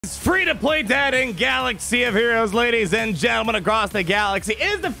It's free-to-play dead in Galaxy of Heroes, ladies and gentlemen across the galaxy.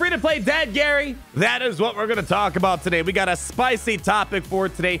 Is the free-to-play dead, Gary? That is what we're going to talk about today. We got a spicy topic for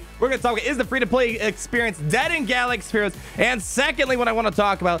today. We're going to talk, is the free-to-play experience dead in Galaxy of Heroes? And secondly, what I want to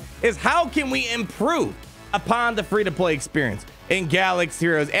talk about is how can we improve upon the free-to-play experience in Galaxy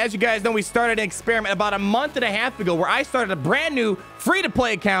Heroes. As you guys know, we started an experiment about a month and a half ago where I started a brand new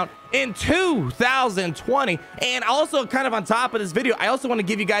free-to-play account in 2020. And also, kind of on top of this video, I also want to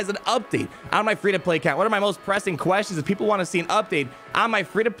give you guys an update on my free-to-play account. One of my most pressing questions is people want to see an update on my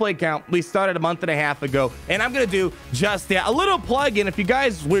free-to-play account. We started a month and a half ago, and I'm going to do just that. A little plug-in, if you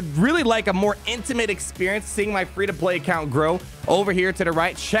guys would really like a more intimate experience seeing my free-to-play account grow over here to the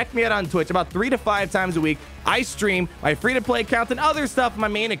right, check me out on Twitch about 3 to 5 times a week. I stream my free-to-play account and other stuff on my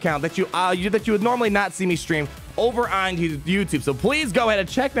main account that you would normally not see me stream over on YouTube. So please go ahead and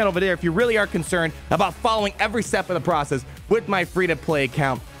check me out over there if you really are concerned about following every step of the process with my free-to-play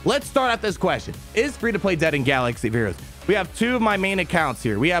account. Let's start out this question. Is free-to-play dead in Galaxy of Heroes? We have two of my main accounts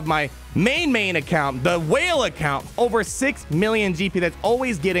here. We have my main account, the whale account, over 6 million GP that's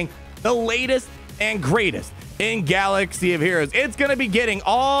always getting the latest and greatest in Galaxy of Heroes. It's going to be getting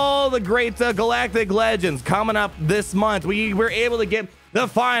all the great galactic legends coming up this month. We were able to get the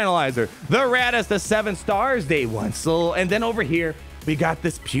finalizer, the raddest of 7 stars day one. So, and then over here, we got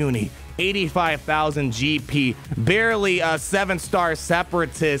this puny 85,000 GP, barely a 7-star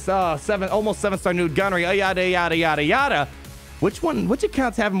separatist, almost 7-star nude gunnery, yada, yada, yada, yada. Which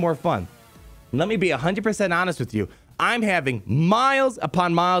account's having more fun? Let me be 100% honest with you. I'm having miles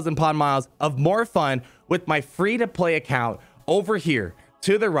upon miles upon miles of more fun with my free-to-play account over here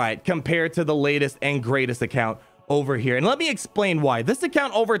to the right compared to the latest and greatest account over here. And let me explain why. This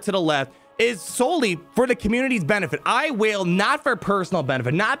account over to the left is solely for the community's benefit. I whale not for personal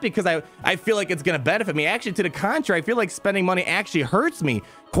benefit, not because I feel like it's going to benefit me. Actually, to the contrary, I feel like spending money actually hurts me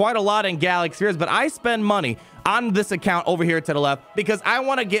quite a lot in Galaxy Heroes, but I spend money on this account over here to the left because I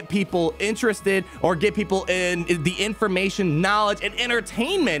want to get people interested or get people in the information, knowledge, and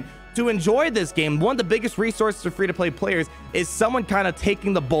entertainment to enjoy this game. One of the biggest resources for free-to-play players is someone kind of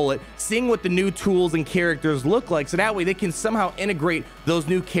taking the bullet, seeing what the new tools and characters look like, so that way they can somehow integrate those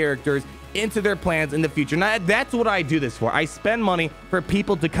new characters into their plans in the future. Now, that's what I do this for. I spend money for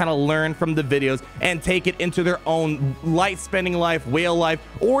people to kind of learn from the videos and take it into their own light spending life, whale life,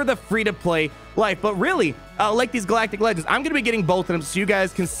 or the free-to-play life. But really, like these Galactic Legends, I'm going to be getting both of them so you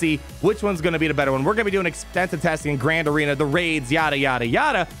guys can see which one's going to be the better one. We're going to be doing extensive testing in Grand Arena, the raids, yada, yada,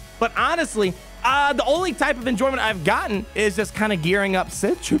 yada. But honestly, the only type of enjoyment I've gotten is just kind of gearing up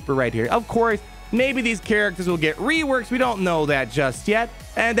Sith Trooper right here. Of course, maybe these characters will get reworks. We don't know that just yet.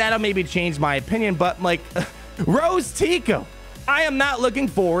 And that'll maybe change my opinion. But like Rose Tico, I am not looking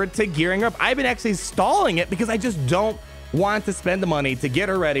forward to gearing her up. I've been actually stalling it because I just don't want to spend the money to get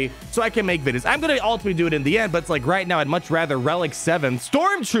her ready so I can make videos. I'm going to ultimately do it in the end, but it's like right now I'd much rather Relic 7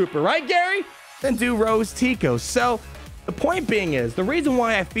 Stormtrooper, right, Gary, than do Rose Tico. So the point being is, the reason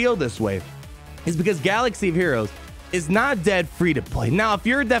why I feel this way is because Galaxy of Heroes is not dead free-to-play. Now, if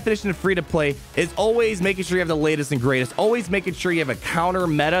your definition of free-to-play is always making sure you have the latest and greatest, always making sure you have a counter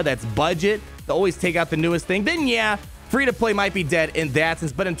meta that's budget to always take out the newest thing, then yeah, free-to-play might be dead in that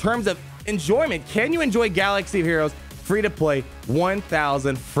sense. But in terms of enjoyment, can you enjoy Galaxy of Heroes free-to-play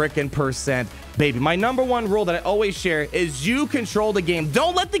 1,000 frickin' %? Baby, my number one rule that I always share is you control the game.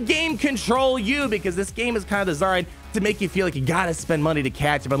 Don't let the game control you, because this game is kind of designed to make you feel like you gotta spend money to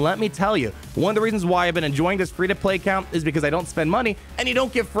catch up. And let me tell you, one of the reasons why I've been enjoying this free-to-play account is because I don't spend money and you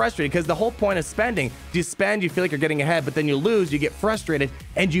don't get frustrated, because the whole point of spending, you spend, you feel like you're getting ahead, but then you lose, you get frustrated,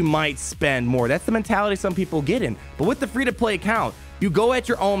 and you might spend more. That's the mentality some people get in. But with the free-to-play account, you go at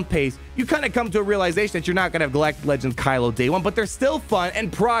your own pace. You kind of come to a realization that you're not gonna have Galactic Legends Kylo day one, but there's still fun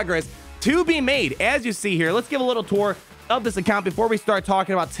and progress to be made. As you see here, let's give a little tour of this account before we start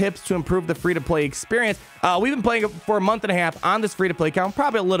talking about tips to improve the free-to-play experience. We've been playing for a month and a half on this free-to-play account,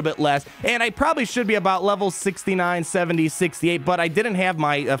 probably a little bit less, and I probably should be about level 69, 70, 68, but I didn't have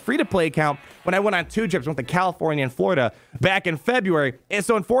my free-to-play account when I went on 2 trips. Went to California and Florida back in February, and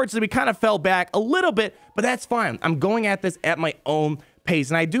so unfortunately we kind of fell back a little bit, but that's fine. I'm going at this at my own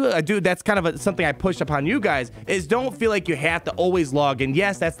pace, and I do that's kind of something I push upon you guys, is don't feel like you have to always log in.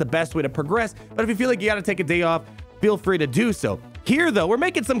 Yes, that's the best way to progress, but if you feel like you got to take a day off, feel free to do so. Here, though, we're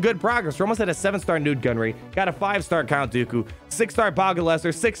making some good progress. We're almost at a 7-star nude gunnery, got a 5-star Count Dooku, 6-star Bogalester,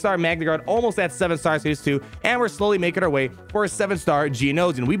 6-star Magna Guard, almost at 7 stars phase 2, and we're slowly making our way for a 7-star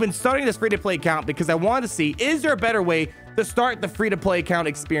Geonosian. We've been starting this free-to-play account because I wanted to see, is there a better way to start the free-to-play account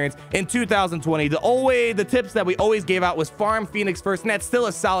experience in 2020? The tips that we always gave out was farm Phoenix first, and that's still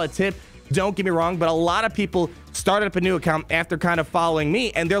a solid tip. Don't get me wrong, but a lot of people started up a new account after kind of following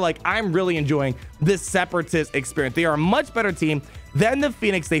me, and they're like, I'm really enjoying this Separatist experience. They are a much better team than the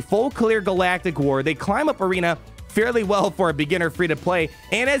Phoenix. They full clear Galactic War. They climb up Arena fairly well for a beginner free-to-play.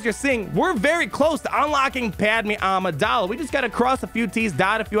 And as you're seeing, we're very close to unlocking Padme Amidala. We just got to cross a few T's,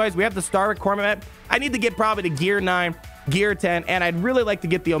 dot a few I's. We have the star requirement. I need to get probably to Gear 9, Gear 10, and I'd really like to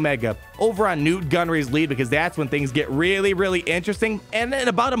get the Omega over on Newt Gunry's lead, because that's when things get really, really interesting. And in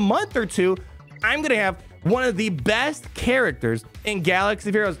about a month or two, I'm going to have one of the best characters in Galaxy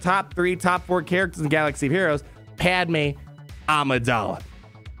of Heroes, top 3, top 4 characters in Galaxy of Heroes, Padme Amidala.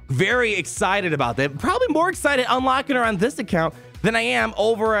 Very excited about that. Probably more excited unlocking her on this account than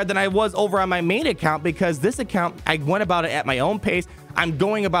I was over on my main account, because this account, I went about it at my own pace. I'm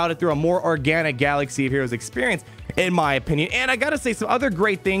going about it through a more organic Galaxy of Heroes experience, in my opinion. And I gotta say, some other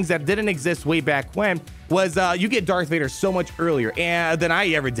great things that didn't exist way back when was you get Darth Vader so much earlier than I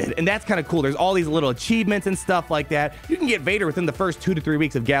ever did, and that's kind of cool. There's all these little achievements and stuff like that. You can get Vader within the first 2 to 3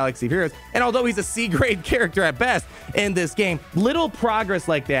 weeks of Galaxy of Heroes, and although he's a C-grade character at best in this game, little progress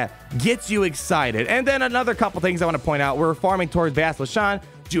like that gets you excited. And then another couple things I want to point out: we're farming towards Vassal Shan,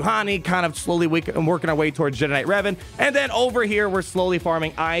 Juhani, kind of slowly working our way towards Jedi Knight Revan. And then over here, we're slowly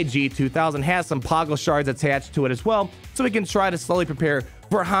farming IG 2000. Has some Poggle shards attached to it as well, so we can try to slowly prepare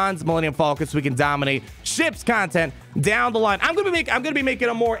for Han's Millennium Falcon, so we can dominate ships content down the line. I'm gonna be making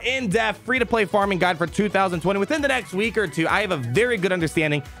a more in-depth free-to-play farming guide for 2020 within the next week or two. I have a very good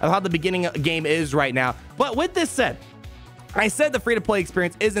understanding of how the beginning of the game is right now. But with this said, I said the free-to-play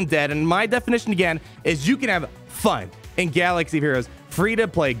experience isn't dead, and my definition again is you can have fun in Galaxy of Heroes free to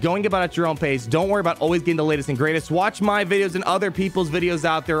play, going about at your own pace. Don't worry about always getting the latest and greatest. Watch my videos and other people's videos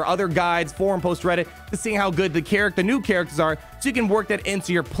out there, other guides, forum posts, Reddit, to see how good the new characters are, so you can work that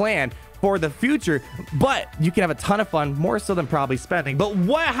into your plan for the future. But you can have a ton of fun, more so than probably spending. But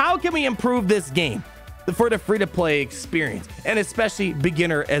how can we improve this game for the free-to-play experience, and especially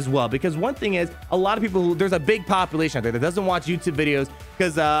beginner as well? Because one thing is, a lot of people, there's a big population out there that doesn't watch YouTube videos,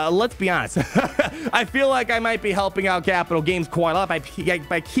 because let's be honest, I feel like I might be helping out Capital Games quite a lot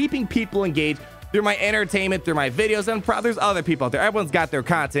by keeping people engaged through my entertainment, through my videos, and there's other people out there. Everyone's got their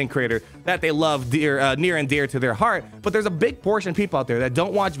content creator that they love near and dear to their heart, but there's a big portion of people out there that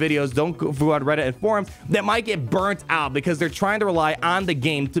don't watch videos, don't go on Reddit and forums, that might get burnt out because they're trying to rely on the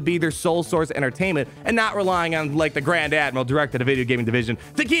game to be their sole source of entertainment, and not relying on, like, the Grand Admiral, director of the video gaming division,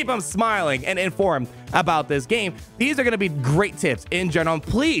 to keep them smiling and informed about this game. These are going to be great tips in general. And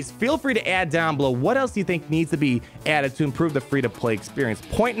please feel free to add down below what else you think needs to be added to improve the free-to-play experience.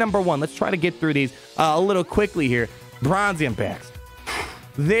 Point number 1, let's try to get through these a little quickly here. Bronze impacts.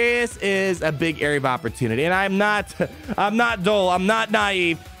 This is a big area of opportunity, and I'm not dull, I'm not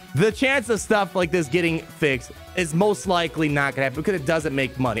naive. The chance of stuff like this getting fixed is most likely not gonna happen, because it doesn't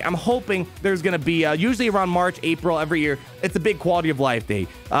make money. I'm hoping there's gonna be usually around March, April every year, it's a big quality of life day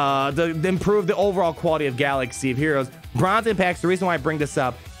to improve the overall quality of Galaxy of Heroes. Bronze impacts, the reason why I bring this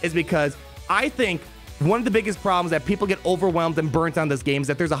up is because I think one of the biggest problems that people get overwhelmed and burnt on this game is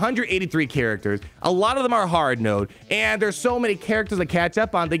that there's 183 characters. A lot of them are hard mode, and there's so many characters to catch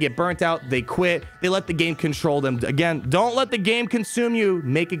up on. They get burnt out, they quit, they let the game control them. Again, don't let the game consume you.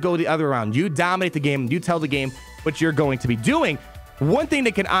 Make it go the other way around. You dominate the game, you tell the game what you're going to be doing. One thing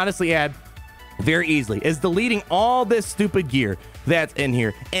that can honestly add very easily is deleting all this stupid gear that's in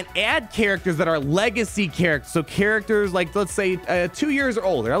here, and add characters that are legacy characters. So characters like, let's say 2 years or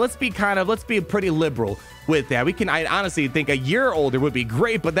older. Let's be pretty liberal with that. I honestly think a year older would be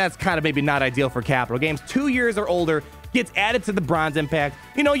great, but that's kind of maybe not ideal for Capital Games. 2 years or older gets added to the bronze impact.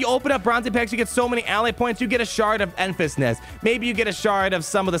 You know, you open up bronze impacts, you get so many ally points, you get a shard of Enfys Nest. Maybe you get a shard of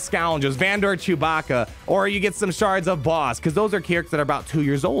some of the scoundrels, Vandor Chewbacca, or you get some shards of Boss, because those are characters that are about 2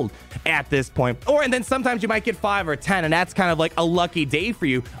 years old at this point. And then sometimes you might get 5 or 10, and that's kind of like a lucky day for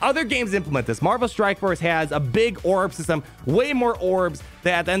you. Other games implement this. Marvel Strike Force has a big orb system, way more orbs,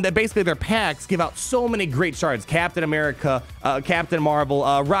 and basically their packs give out so many great shards. Captain America, Captain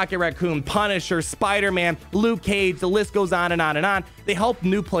Marvel, Rocket Raccoon, Punisher, Spider-Man, Luke Cage, the list goes on and on and on. They help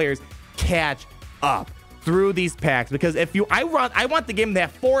new players catch up through these packs, because I want the game to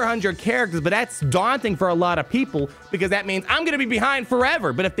have 400 characters, but that's daunting for a lot of people, because that means I'm going to be behind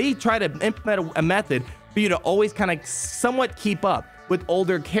forever. But if they try to implement a method for you to always kind of somewhat keep up with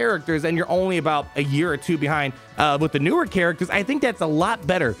older characters, and you're only about a year or two behind with the newer characters, I think that's a lot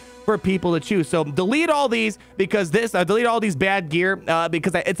better for people to choose. So delete all these, because delete all these bad gear,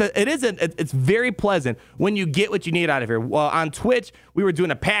 because it's very pleasant when you get what you need out of here. Well, on Twitch, we were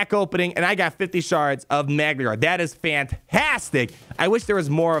doing a pack opening, and I got 50 shards of Magniar. That is fantastic. I wish there was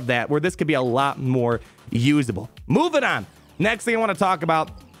more of that, where this could be a lot more usable. Moving on. Next thing I want to talk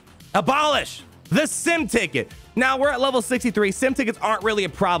about Abolish the sim ticket. Now we're at level 63. Sim tickets aren't really a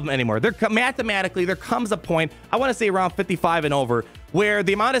problem anymore. Mathematically, there comes a point, I want to say around 55 and over, where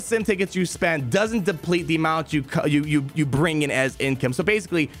the amount of sim tickets you spend doesn't deplete the amount you bring in as income. So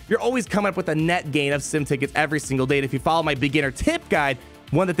basically, you're always coming up with a net gain of sim tickets every single day. And if you follow my beginner tip guide,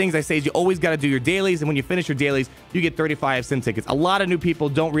 one of the things I say is you always got to do your dailies, and when you finish your dailies, you get 35 sim tickets. A lot of new people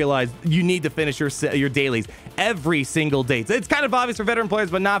don't realize you need to finish your dailies every single day. So it's kind of obvious for veteran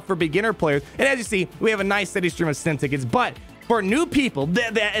players, but not for beginner players. And as you see, we have a nice steady stream of sim tickets, but for new people,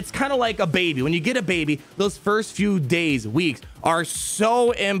 it's kind of like a baby. When you get a baby, those first few days, weeks are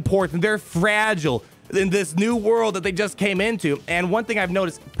so important. They're fragile in this new world that they just came into. And one thing I've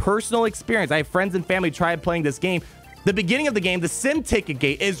noticed, personal experience, I have friends and family tried playing this game. The beginning of the game, the sim ticket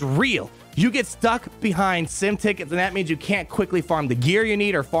gate is real. You get stuck behind sim tickets, and that means you can't quickly farm the gear you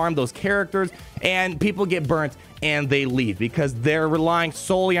need or farm those characters, and people get burnt and they leave because they're relying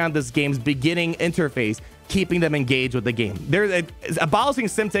solely on this game's beginning interface, keeping them engaged with the game. Abolishing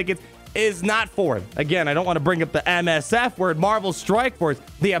sim tickets is not for it. Again, I don't want to bring up the MSF word, Marvel Strike Force.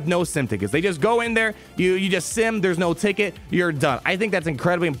 They have no sim tickets. They just go in there, you just sim, there's no ticket, you're done. I think that's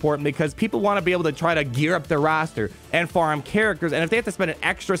incredibly important because people want to be able to try to gear up their roster and farm characters. And if they have to spend an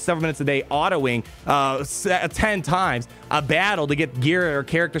extra 7 minutes a day autoing 10 times a battle to get gear or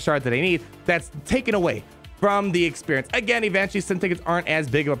character shards that they need, that's taken away from the experience. Again, eventually sim tickets aren't as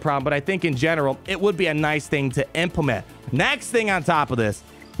big of a problem, but I think in general, it would be a nice thing to implement. Next thing on top of this,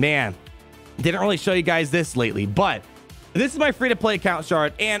 man, didn't really show you guys this lately, but this is my free-to-play account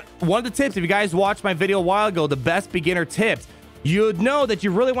shard. And one of the tips, if you guys watched my video a while ago, the best beginner tips, you'd know that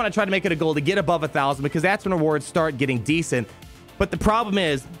you really want to try to make it a goal to get above 1,000 because that's when rewards start getting decent. But the problem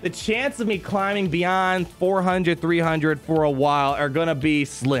is the chance of me climbing beyond 400, 300 for a while are going to be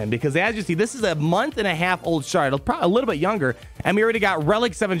slim because as you see, this is a month-and-a-half old shard, probably a little bit younger, and we already got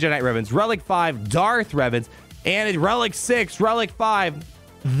Relic 7 Jedi Revens, Relic 5 Darth Revens, and Relic 6, Relic 5.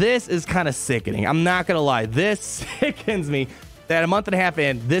 This is kind of sickening. I'm not going to lie. This sickens me that a month and a half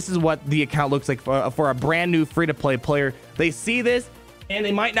in, this is what the account looks like for a brand new free-to-play player. They see this, and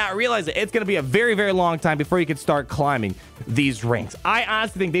they might not realize it. It's going to be a very, very long time before you can start climbing these ranks. I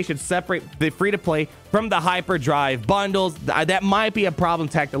honestly think they should separate the free-to-play from the hyperdrive bundles. That might be a problem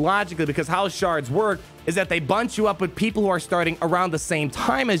technologically because how shards work is that they bunch you up with people who are starting around the same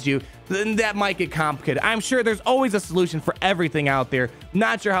time as you. Then that might get complicated. I'm sure there's always a solution for everything out there.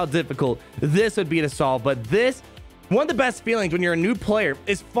 Not sure how difficult this would be to solve, but this, one of the best feelings when you're a new player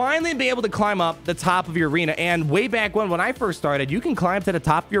is finally being able to climb up the top of your arena. And way back when I first started, you can climb to the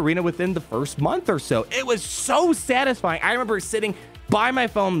top of your arena within the first month or so. It was so satisfying. I remember sitting by my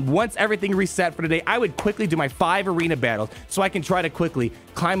phone once everything reset for the day. I would quickly do my 5 arena battles so I can try to quickly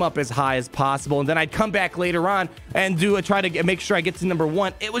climb up as high as possible, and then I'd come back later on and try to make sure I get to number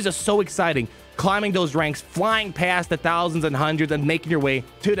 1. It was just so exciting climbing those ranks, flying past the thousands and hundreds and making your way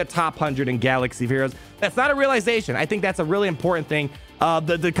to the top 100 in Galaxy of Heroes. That's not a realization. I think that's a really important thing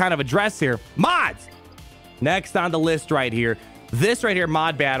to kind of address here. Mods, next on the list right here. This right here,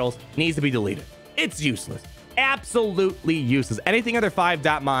 mod battles, needs to be deleted. It's useless. Absolutely useless. Anything under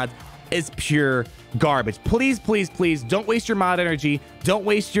 5.mods is pure garbage. Please, please, please don't waste your mod energy. Don't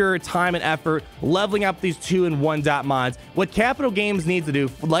waste your time and effort leveling up these 2 and 1.mods. What Capital Games needs to do,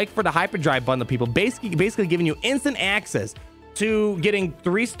 like for the hyperdrive bundle people, basically giving you instant access to getting the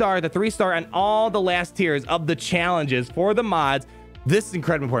 3-star on all the last tiers of the challenges for the mods. This is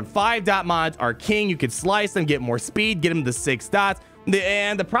incredibly important. 5.mods are king. You can slice them, get more speed, get them to 6 dots.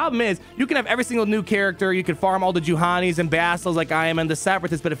 And the problem is, you can have every single new character, you can farm all the Juhanis and Bastils like I am and the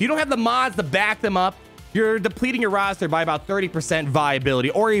Separatists, but if you don't have the mods to back them up, you're depleting your roster by about 30% viability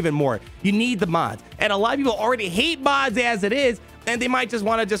or even more. You need the mods. And a lot of people already hate mods as it is, and they might just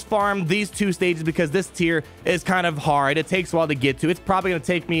want to farm these 2 stages because this tier is kind of hard. It takes a while to get to. It's probably going to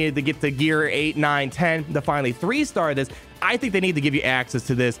take me to get to gear 8, 9, 10 to finally 3-star this. I think they need to give you access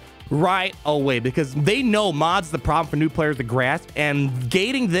to this right away because they know mods is the problem for new players to grasp, and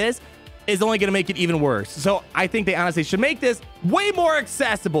gating this is only going to make it even worse. So I think they honestly should make this way more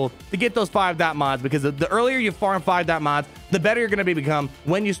accessible to get those 5.mods because the earlier you farm 5.mods, the better you're going to become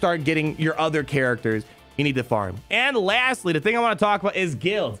when you start getting your other characters you need to farm. And lastly, the thing I want to talk about is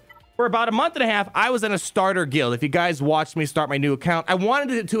guilds. For about a month and a half, I was in a starter guild. If you guys watched me start my new account, I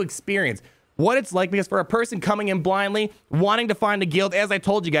wanted to experience what it's like because for a person coming in blindly, wanting to find a guild, as I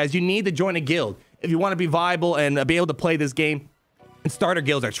told you guys, you need to join a guild if you want to be viable and be able to play this game. And starter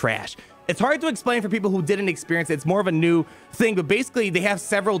guilds are trash. It's hard to explain for people who didn't experience it. It's more of a new thing, but basically they have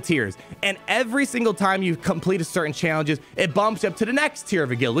several tiers. And every single time you complete a certain challenges, it bumps you up to the next tier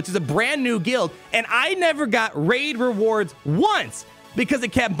of a guild, which is a brand new guild. And I never got raid rewards once because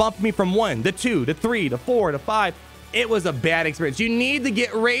it kept bumping me from 1 to 2 to 3 to 4 to 5. It was a bad experience. You need to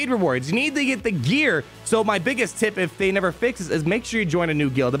get raid rewards. You need to get the gear. So my biggest tip, if they never fix this, is make sure you join a new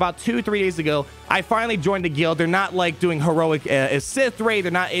guild. About 2-3 days ago, I finally joined a guild. They're not like doing heroic Sith raid.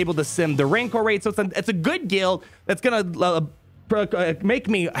 They're not able to sim the Rancor raid. So it's a good guild that's going to make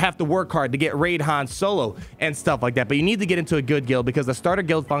me have to work hard to get raid Han Solo and stuff like that. But you need to get into a good guild because the starter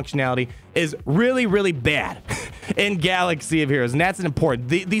guild functionality is really, really bad in Galaxy of Heroes. And that's important.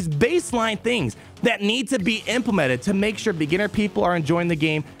 These baseline things that need to be implemented to make sure beginner people are enjoying the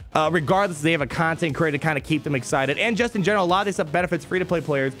game, regardless if they have a content creator to kind of keep them excited. And just in general, a lot of this stuff benefits free-to-play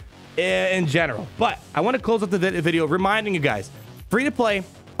players in general. But I want to close up the video reminding you guys, free-to-play,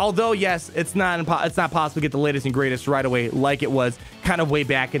 although, yes, it's not possible to get the latest and greatest right away like it was kind of way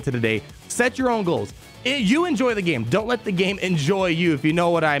back into the day. Set your own goals. You enjoy the game. Don't let the game enjoy you, if you know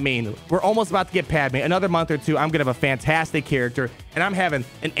what I mean. We're almost about to get Padme. Another month or two, I'm going to have a fantastic character, and I'm having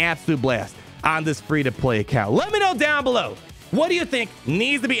an absolute blast on this free-to-play account. Let me know down below. What do you think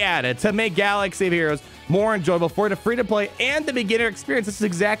needs to be added to make Galaxy of Heroes more enjoyable for the free-to-play and the beginner experience? This is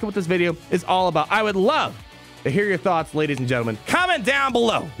exactly what this video is all about. I would love to hear your thoughts, ladies and gentlemen. Comment down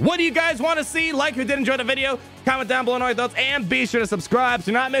below. What do you guys want to see? Like if you did enjoy the video. Comment down below on all your thoughts. And be sure to subscribe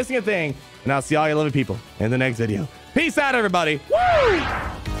so you're not missing a thing. And I'll see all you lovely people in the next video. Peace out, everybody.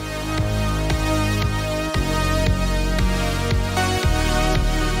 Woo!